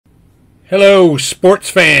Hello, sports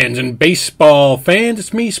fans and baseball fans.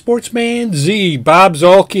 It's me, Sportsman Z, Bob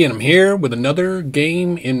Zolke, and I'm here with another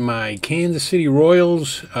game in my Kansas City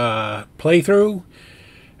Royals playthrough.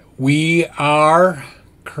 We are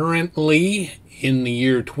currently in the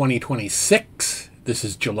year 2026. This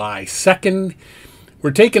is July 2nd.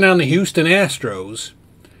 We're taking on the Houston Astros,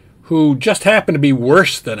 who just happen to be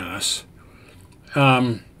worse than us.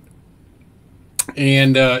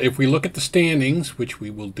 If we look at the standings, which we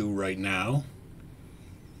will do right now,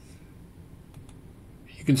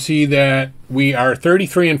 you can see that we are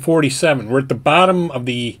 33 and 47. We're at the bottom of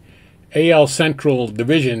the AL Central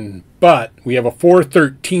Division, but we have a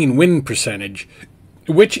 .413 win percentage,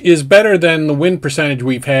 which is better than the win percentage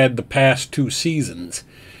we've had the past two seasons.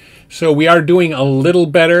 So we are doing a little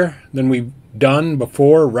better than we've done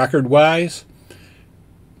before record-wise.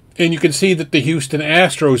 And you can see that the Houston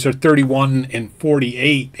Astros are 31 and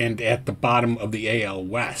 48 and at the bottom of the AL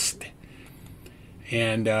West.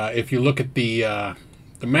 And if you look at the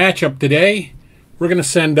matchup today, we're going to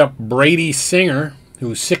send up Brady Singer,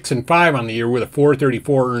 who's 6 and 5 on the year with a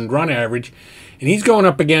 .434 earned run average, and he's going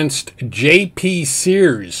up against J.P.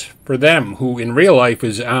 Sears for them, who in real life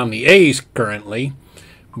is on the A's currently,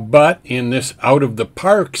 but in this out of the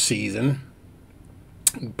park season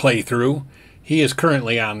playthrough, he is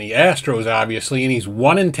currently on the Astros, obviously, and he's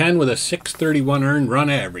 1 and 10 with a .631 earned run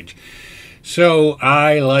average. So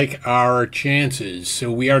I like our chances.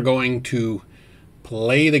 So we are going to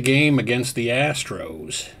play the game against the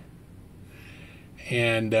Astros.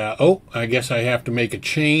 And, I guess I have to make a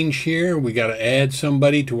change here. We got to add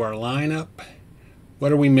somebody to our lineup.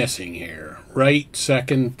 What are we missing here? Right,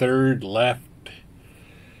 second, third, left,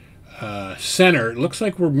 center. It looks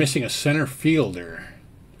like we're missing a center fielder.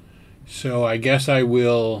 So I guess I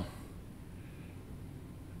will...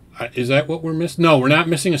 is that what we're missing? No, we're not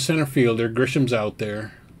missing a center fielder. Grisham's out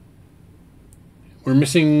there. We're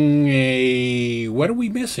missing a... What are we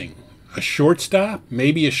missing? A shortstop?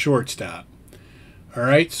 Maybe a shortstop. All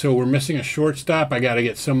right, so we're missing a shortstop. I got to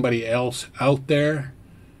get somebody else out there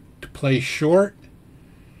to play short.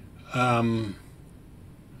 I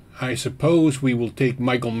suppose we will take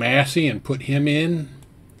Michael Massey and put him in.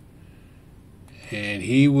 And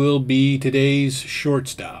he will be today's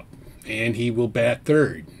shortstop. And he will bat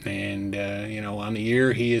third. And, on the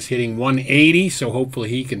year he is hitting 180, so hopefully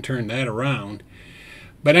he can turn that around.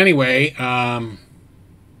 But anyway,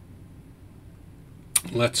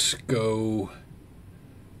 let's go.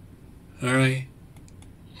 All right.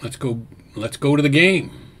 Let's go to the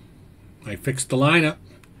game. I fixed the lineup.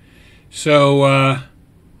 So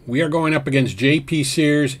we are going up against J.P.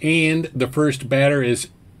 Sears, and the first batter is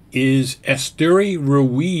Esteury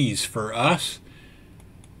Ruiz for us.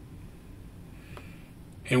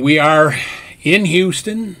 And we are in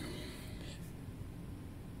Houston,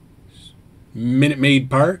 Minute Maid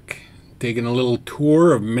Park, taking a little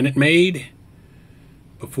tour of Minute Maid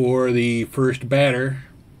before the first batter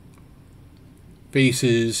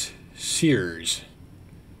faces Sears.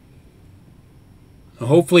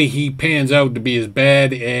 Hopefully he pans out to be as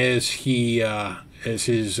bad as his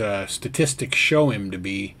statistics show him to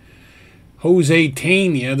be. Jose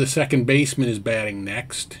Tena, the second baseman, is batting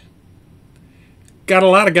next. Got a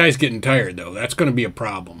lot of guys getting tired, though. That's going to be a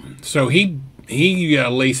problem. So he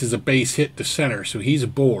laces a base hit to center, so he's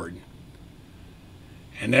aboard.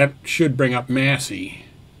 And that should bring up Massey.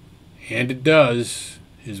 And it does.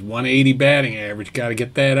 His 180 batting average, got to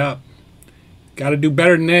get that up. Got to do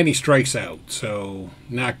better than that, he strikes out. So,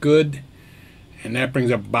 not good. And that brings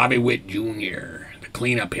up Bobby Witt Jr., the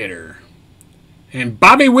cleanup hitter. And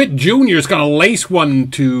Bobby Witt Jr. is going to lace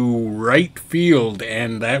one to right field,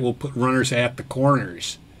 and that will put runners at the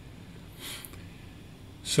corners.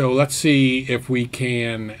 So let's see if we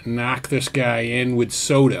can knock this guy in with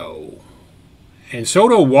Soto. And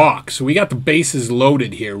Soto walks, so we got the bases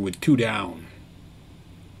loaded here with 2 down.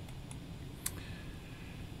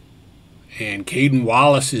 And Caden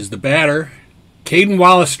Wallace is the batter. Caden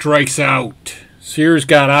Wallace strikes out. Sears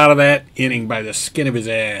got out of that inning by the skin of his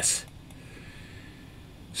ass.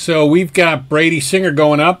 So we've got Brady Singer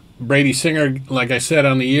going up. Brady Singer, like I said,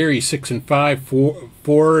 on the year, he's 6 and 5,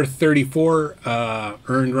 .434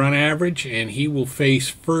 earned run average, and he will face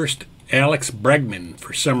first Alex Bregman.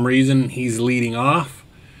 For some reason, he's leading off,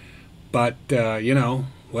 but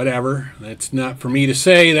whatever. That's not for me to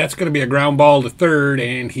say. That's going to be a ground ball to third,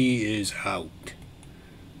 and he is out.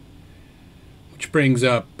 Which brings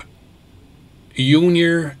up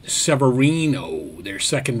Junior Severino, their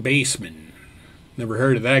second baseman. Never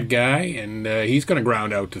heard of that guy, and he's going to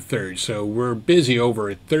ground out to third. So we're busy over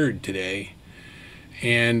at third today.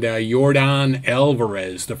 And Yordan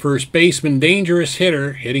Alvarez, the first baseman, dangerous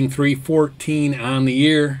hitter, hitting .314 on the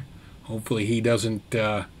year. Hopefully he doesn't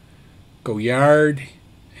go yard.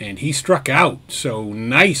 And he struck out, so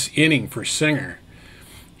nice inning for Singer.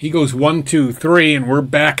 He goes 1, 2, 3, and we're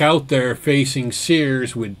back out there facing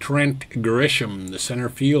Sears with Trent Grisham, the center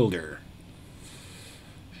fielder.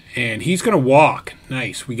 And he's going to walk.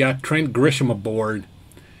 Nice. We got Trent Grisham aboard.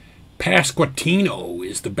 Pasquantino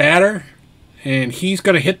is the batter. And he's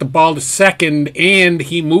going to hit the ball to second, and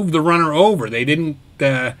he moved the runner over. They didn't,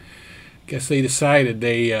 guess they decided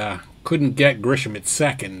they couldn't get Grisham at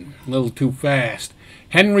second. A little too fast.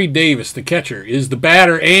 Henry Davis, the catcher, is the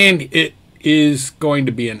batter, and it is going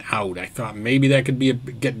to be an out. I thought maybe that could be a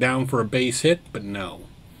get down for a base hit, but no.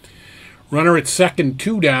 Runner at second,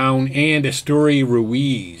 2 down, and Asturi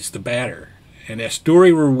Ruiz, the batter. And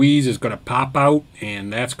Asturi Ruiz is going to pop out,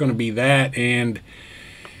 and that's going to be that. And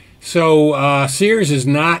so Sears is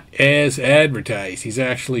not as advertised. He's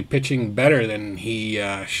actually pitching better than he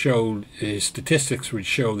showed. His statistics would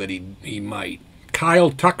show that he might.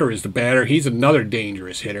 Kyle Tucker is the batter. He's another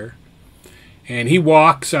dangerous hitter. And he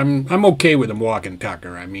walks. I'm okay with him walking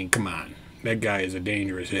Tucker. I mean, come on. That guy is a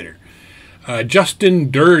dangerous hitter.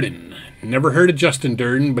 Justin Durden. Never heard of Justin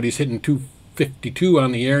Durden, but he's hitting .252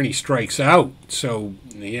 on the air, and he strikes out. So,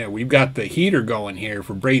 yeah, we've got the heater going here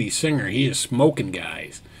for Brady Singer. He is smoking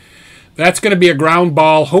guys. That's going to be a ground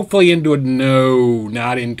ball, hopefully into a... No,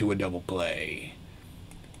 not into a double play.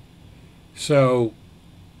 So...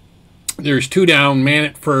 there's 2 down, man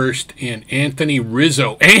at first, and Anthony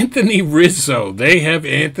Rizzo. Anthony Rizzo. They have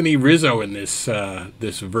Anthony Rizzo in this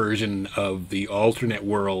this version of the alternate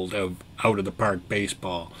world of out of the park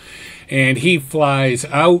baseball. And he flies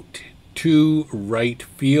out to right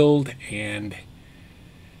field, and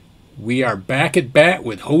we are back at bat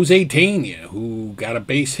with Jose Tena, who got a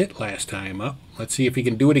base hit last time up. Let's see if he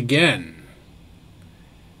can do it again.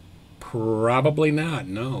 Probably not.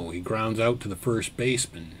 No, he grounds out to the first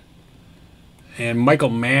baseman. And Michael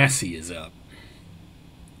Massey is up.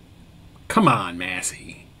 Come on,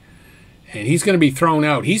 Massey. And he's going to be thrown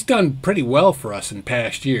out. He's done pretty well for us in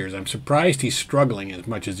past years. I'm surprised he's struggling as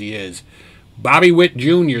much as he is. Bobby Witt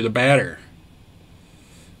Jr., the batter.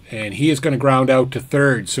 And he is going to ground out to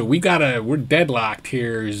third. So we're deadlocked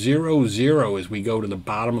here, 0-0 as we go to the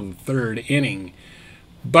bottom of the third inning.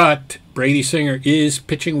 But Brady Singer is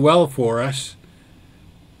pitching well for us.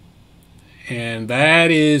 And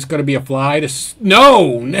that is going to be a fly to...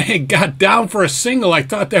 No! It got down for a single. I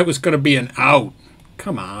thought that was going to be an out.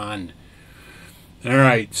 Come on. All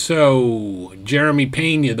right, so Jeremy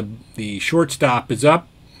Pena, the shortstop, is up.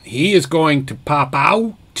 He is going to pop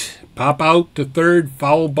out. Pop out to third.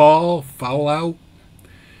 Foul ball. Foul out.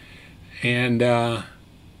 And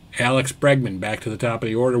Alex Bregman back to the top of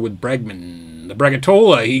the order with Bregman. The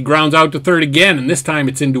Bregatola, he grounds out to third again, and this time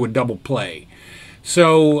it's into a double play.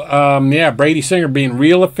 So, yeah, Brady Singer being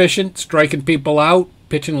real efficient, striking people out,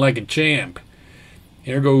 pitching like a champ.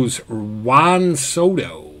 Here goes Juan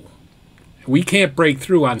Soto. We can't break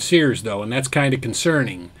through on Sears, though, and that's kind of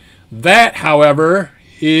concerning. That, however,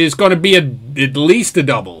 is going to be at least a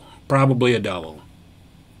double, probably a double.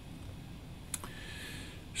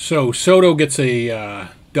 So Soto gets a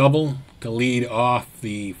double to lead off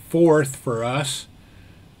the fourth for us,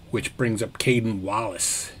 which brings up Caden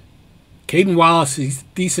Wallace. Caden Wallace, he's a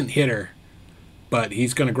decent hitter, but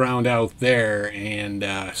he's going to ground out there, and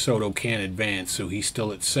Soto can't advance, so he's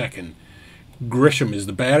still at second. Grisham is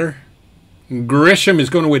the batter. Grisham is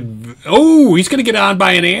going to... Oh, he's going to get on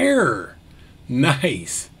by an error.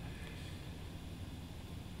 Nice.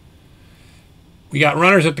 We got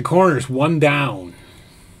runners at the corners, 1 down.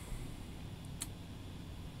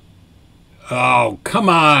 Oh, come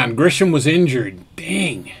on. Grisham was injured.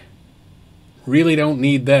 Dang. Really don't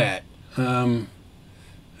need that. All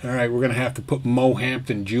right, we're going to have to put Mo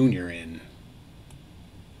Hampton Jr. in.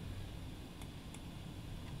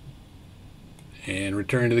 And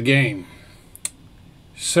return to the game.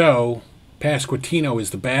 So, Pasquantino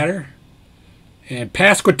is the batter. And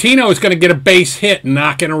Pasquantino is going to get a base hit and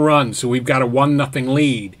knock in a run. So we've got a 1-0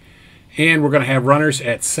 lead. And we're going to have runners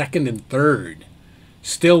at second and third.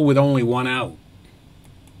 Still with only 1 out.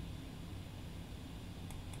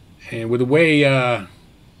 And with the way our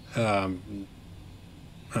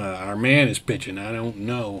man is pitching, I don't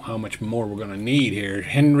know how much more we're going to need here.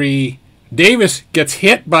 Henry Davis gets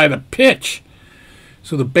hit by the pitch.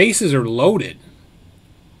 So the bases are loaded.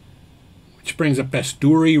 Which brings up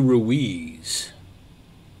Asturi Ruiz.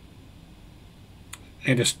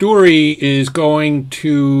 And Asturi is going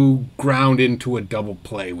to ground into a double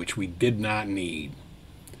play, which we did not need.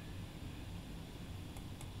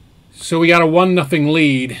 So we got a 1-0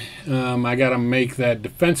 lead. I got to make that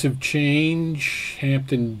defensive change.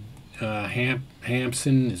 Hampton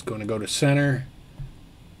Hampson is going to go to center.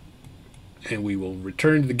 And we will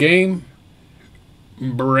return to the game.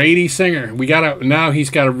 Brady Singer. Now he's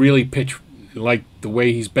got to really pitch like the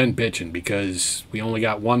way he's been pitching, because we only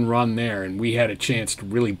got 1 run there, and we had a chance to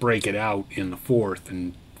really break it out in the 4th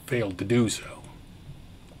and failed to do so.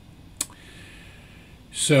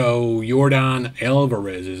 So Yordan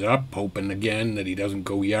Alvarez is up, hoping again that he doesn't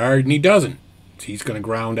go yard, and he doesn't. So he's going to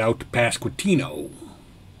ground out to Pasquantino.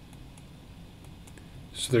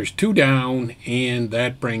 So there's 2 down, and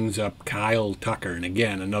that brings up Kyle Tucker. And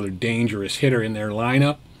again, another dangerous hitter in their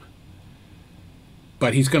lineup.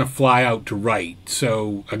 But he's going to fly out to right.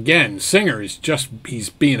 So again, Singer is he's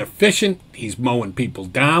being efficient. He's mowing people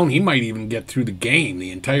down. He might even get through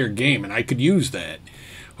the entire game, and I could use that.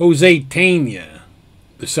 Jose Tena,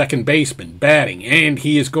 the second baseman, batting, and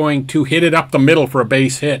he is going to hit it up the middle for a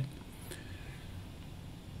base hit.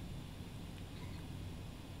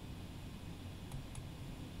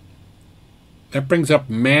 That brings up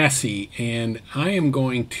Massey, and I'm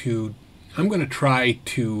going to try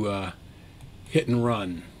to hit and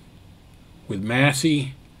run with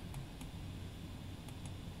Massey.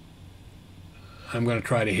 I'm going to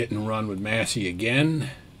try to hit and run with Massey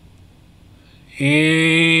again.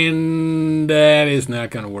 And that is not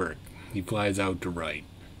going to work. He flies out to right.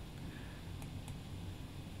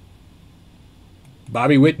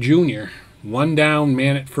 Bobby Witt Jr., 1 down,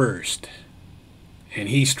 man at first. And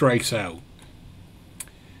he strikes out.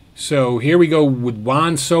 So here we go with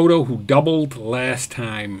Juan Soto, who doubled last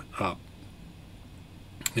time up.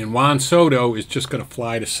 And Juan Soto is just going to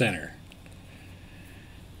fly to center.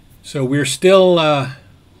 So we're still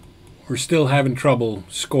having trouble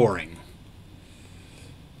scoring.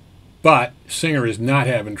 But Singer is not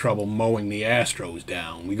having trouble mowing the Astros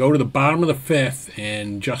down. We go to the bottom of the 5th,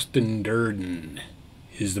 and Justin Durden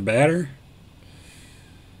is the batter.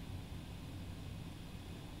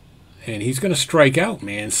 And he's going to strike out,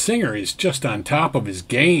 man. Singer is just on top of his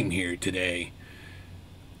game here today.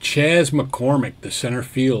 Chas McCormick, the center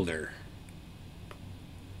fielder.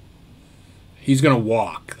 He's going to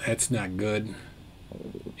walk. That's not good.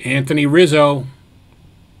 Anthony Rizzo.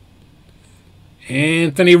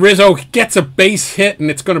 Anthony Rizzo gets a base hit, and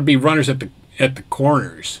it's going to be runners at the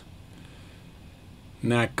corners.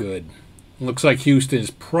 Not good. Looks like Houston is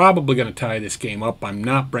probably going to tie this game up. I'm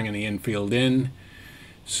not bringing the infield in.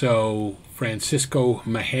 So Francisco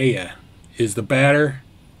Mejia is the batter.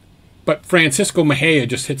 But Francisco Mejia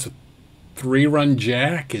just hits a 3-run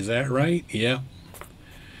jack. Is that right? Yeah.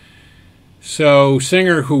 So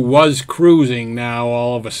Singer, who was cruising, now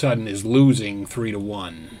all of a sudden is losing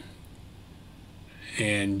 3-1.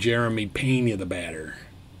 And Jeremy Pena, the batter.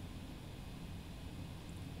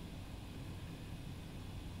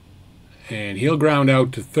 And he'll ground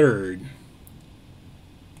out to third,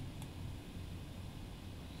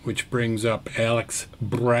 which brings up Alex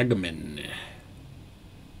Bregman.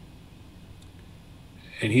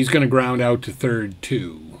 And he's going to ground out to third,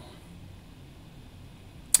 too.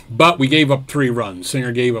 But we gave up 3 runs.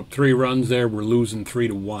 Singer gave up 3 runs there. We're losing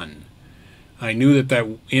 3-1. I knew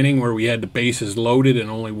that inning where we had the bases loaded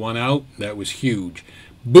and only 1 out, that was huge.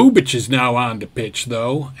 Bubic is now on to pitch,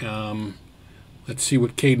 though. Let's see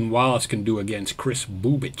what Caden Wallace can do against Chris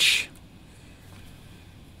Bubic.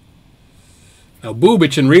 Now,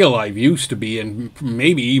 Bubic in real life used to be, and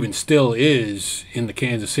maybe even still is, in the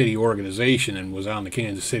Kansas City organization and was on the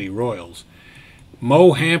Kansas City Royals.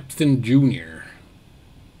 Mo Hampton Jr.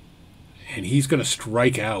 And he's going to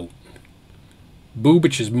strike out.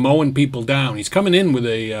 Bubic is mowing people down. He's coming in with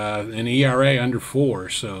an ERA under 4,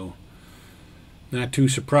 so not too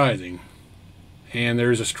surprising. And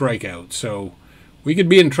there's a strikeout. So we could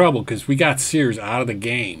be in trouble because we got Sears out of the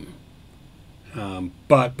game.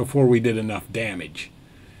 But before we did enough damage.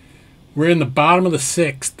 We're in the bottom of the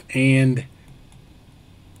 6th, and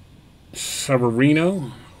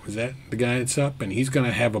Severino, was that the guy that's up? And he's going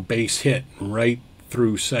to have a base hit right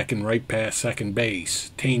through second, right past second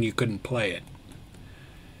base. Tanya couldn't play it.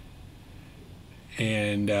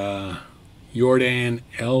 And Yordan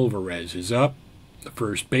Alvarez is up, the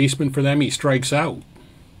first baseman for them. He strikes out.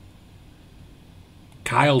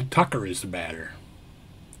 Kyle Tucker is the batter.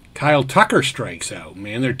 Kyle Tucker strikes out,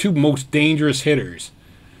 man. They're 2 most dangerous hitters.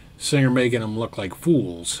 Singer making them look like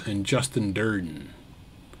fools, and Justin Durden.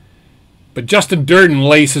 But Justin Durden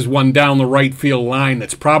laces one down the right field line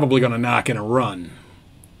that's probably going to knock in a run.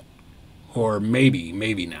 Or maybe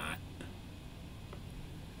not.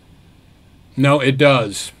 No, it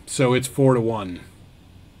does. So it's 4-1.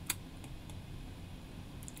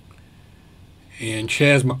 And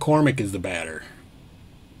Chas McCormick is the batter.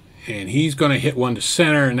 And he's going to hit one to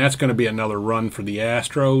center, and that's going to be another run for the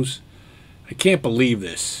Astros. I can't believe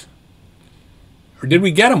this. Or did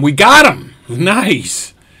we get him? We got him!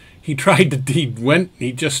 Nice! He tried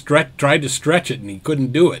to tried to stretch it, and he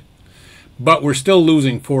couldn't do it. But we're still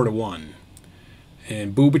losing 4-1.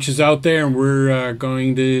 And Bubich is out there, and we're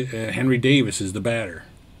going to... Henry Davis is the batter.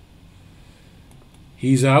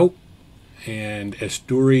 He's out, and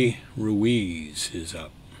Esteury Ruiz is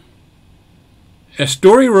up.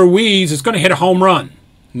 Esteury Ruiz is going to hit a home run.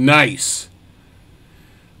 Nice.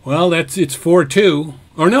 Well, it's 4-2.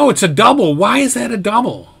 Or no, it's a double. Why is that a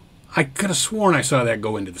double? I could have sworn I saw that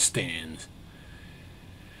go into the stands.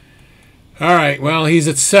 All right, well, he's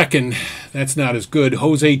at second. That's not as good.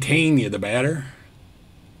 Jose Tena, the batter.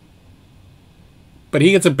 But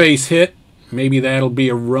he gets a base hit. Maybe that'll be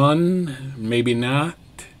a run. Maybe not.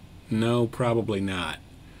 No, probably not.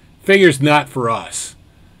 Figures not for us.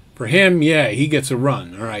 For him, yeah, he gets a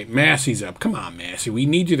run. All right, Massey's up. Come on, Massey. We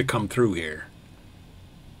need you to come through here.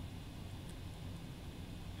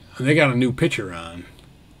 And they got a new pitcher on.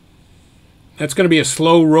 That's going to be a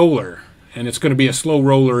slow roller. And it's going to be a slow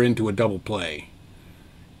roller into a double play.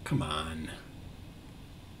 Come on.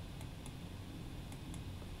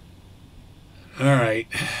 All right.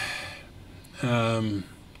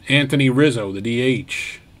 Anthony Rizzo, the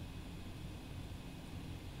DH.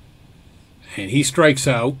 And he strikes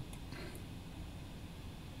out.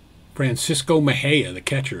 Francisco Mejia, the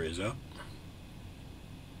catcher, is up.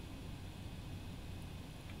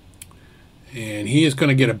 And he is going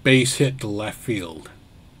to get a base hit to left field.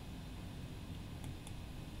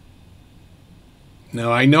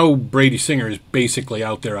 Now, I know Brady Singer is basically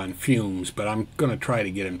out there on fumes, but I'm going to try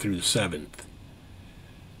to get him through the seventh.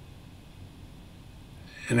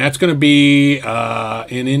 And that's going to be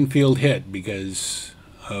an infield hit because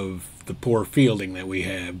of the poor fielding that we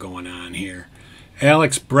have going on here.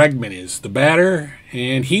 Alex Bregman is the batter,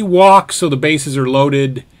 and he walks, so the bases are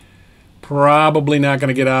loaded. Probably not going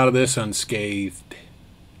to get out of this unscathed.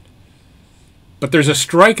 But there's a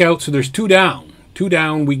strikeout, so there's 2 down. 2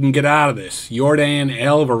 down, we can get out of this. Yordan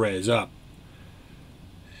Alvarez up.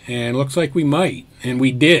 And looks like we might, and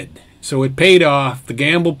we did. So it paid off. The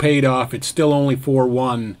gamble paid off. It's still only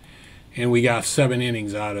 4-1, and we got 7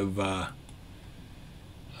 innings out of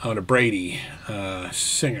Brady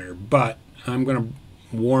Singer. But I'm going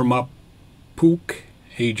to warm up Puke,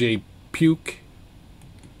 AJ Puke.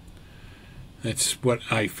 That's what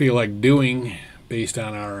I feel like doing based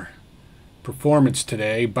on our performance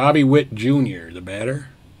today. Bobby Witt Jr., the batter.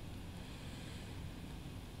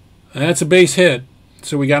 That's a base hit,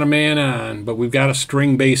 so we got a man on, but we've got to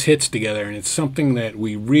string base hits together, and it's something that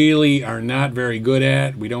we really are not very good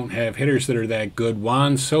at. We don't have hitters that are that good.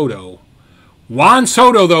 Juan Soto,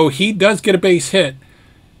 though, he does get a base hit.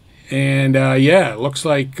 And, yeah, it looks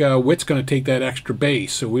like Witt's going to take that extra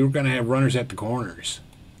base, so we were going to have runners at the corners.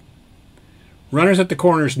 Runners at the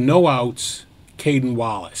corners, no outs, Caden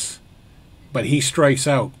Wallace. But he strikes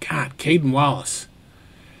out. God, Caden Wallace.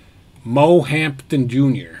 Mo Hampton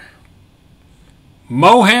Jr.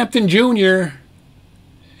 Mo Hampton Jr.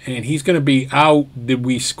 And he's going to be out. Did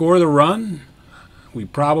we score the run? We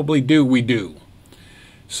probably do. We do.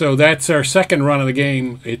 So that's our second run of the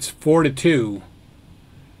game. It's 4-2.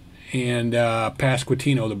 And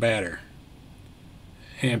Pasquantino, the batter.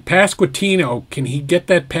 And Pasquantino, can he get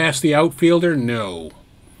that past the outfielder? No.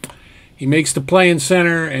 He makes the play in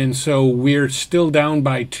center, and so we're still down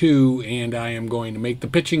by 2, and I am going to make the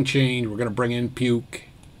pitching change. We're going to bring in Puke.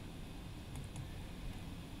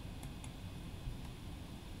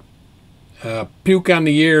 Puke on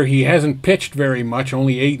the year, he hasn't pitched very much,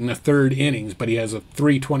 only 8 1/3 innings, but he has a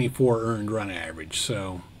 324 earned run average.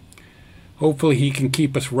 So hopefully he can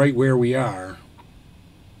keep us right where we are.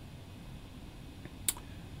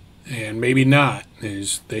 And maybe not,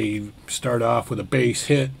 as they start off with a base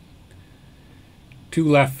hit to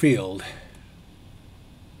left field.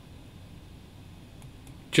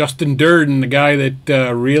 Justin Durden, the guy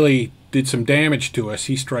that really did some damage to us,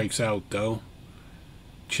 he strikes out, though.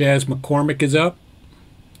 Chas McCormick is up.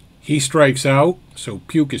 He strikes out, so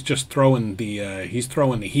Puke is just throwing the he's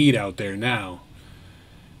throwing the heat out there now.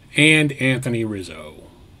 And Anthony Rizzo.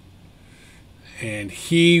 And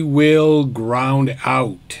he will ground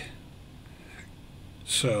out.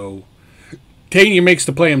 So Tanya makes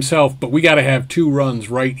the play himself, but we got to have 2 runs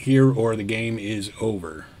right here or the game is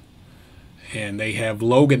over. And they have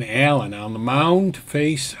Logan Allen on the mound to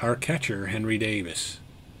face our catcher, Henry Davis.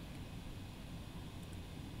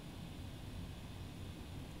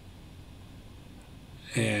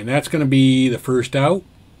 And that's going to be the first out.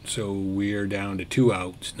 So we're down to 2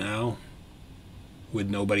 outs now. with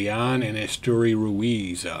nobody on and Asturi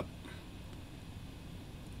Ruiz up.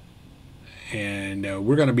 And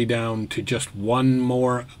we're going to be down to just one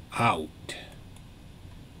more out.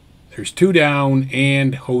 There's 2 down,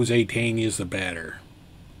 and Jose Tena is the batter.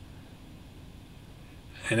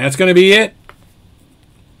 And that's going to be it.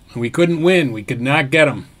 We couldn't win. We could not get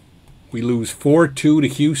them. We lose 4-2 to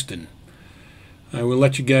Houston. I will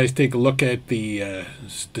let you guys take a look at the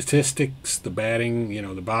statistics, the batting,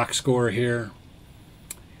 the box score here.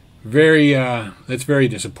 That's very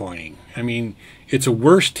disappointing. I mean, it's a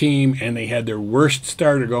worse team, and they had their worst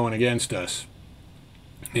starter going against us,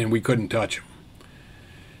 and we couldn't touch them.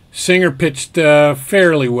 Singer pitched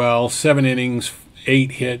fairly well, 7 innings,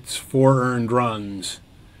 8 hits, 4 earned runs,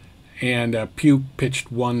 and Puke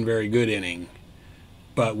pitched 1 very good inning.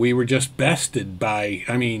 But we were just bested by,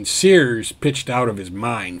 Sears pitched out of his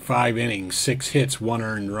mind, 5 innings, 6 hits, 1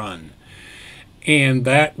 earned run. And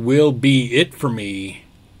that will be it for me.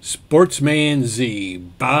 Sportsman Z,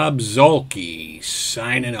 Bob Zolke,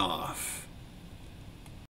 signing off.